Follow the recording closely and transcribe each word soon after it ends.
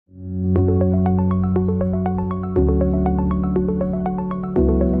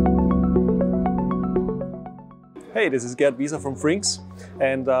Hey, this is Gerhard Wieser from Frinx,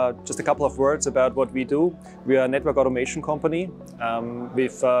 and just a couple of words about what we do. We are a network automation company.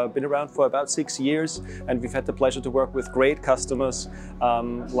 We've been around for about 6 years, and we've had the pleasure to work with great customers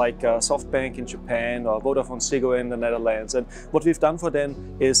like SoftBank in Japan or VodafoneZiggo in the Netherlands. And what we've done for them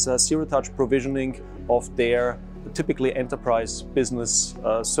is zero-touch provisioning of their typically enterprise business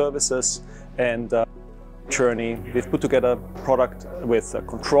services and journey. We've put together a product with a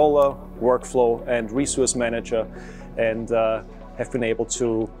controller, workflow and resource manager, and have been able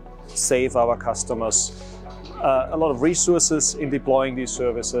to save our customers a lot of resources in deploying these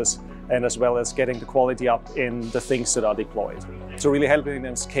services, and as well as getting the quality up in the things that are deployed. So really helping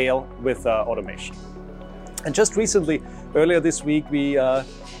them scale with automation. And just recently, earlier this week, we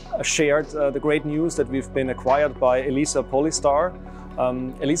shared the great news that we've been acquired by Elisa Polystar.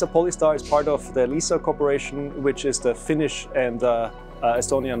 Elisa Polystar is part of the Elisa Corporation, which is the Finnish and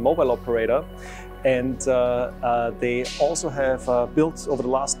Estonian mobile operator. And they also have built, over the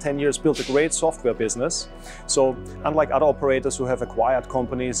last 10 years, built a great software business. So unlike other operators who have acquired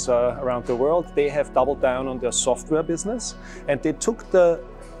companies around the world, they have doubled down on their software business, and they took the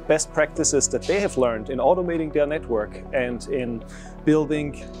best practices that they have learned in automating their network and in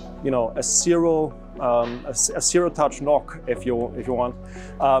building, a zero-touch NOC, if you want,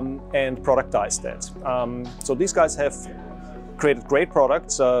 and productize that. So these guys have created great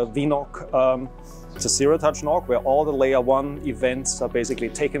products. vNOC, it's a zero-touch NOC where all the layer 1 events are basically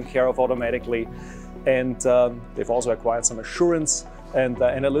taken care of automatically, and they've also acquired some assurance and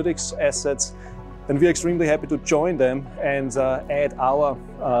analytics assets. And we're extremely happy to join them and add our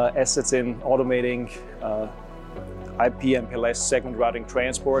assets in automating IP, MPLS, segment routing,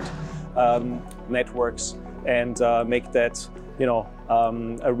 transport networks, and make that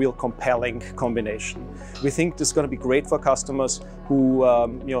a real compelling combination. We think this is going to be great for customers who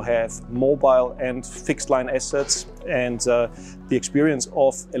have mobile and fixed line assets, and the experience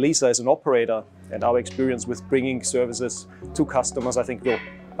of Elisa as an operator and our experience with bringing services to customers, I think, will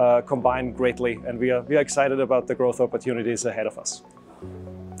combine greatly, and we are excited about the growth opportunities ahead of us.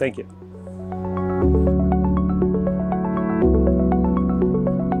 Thank you.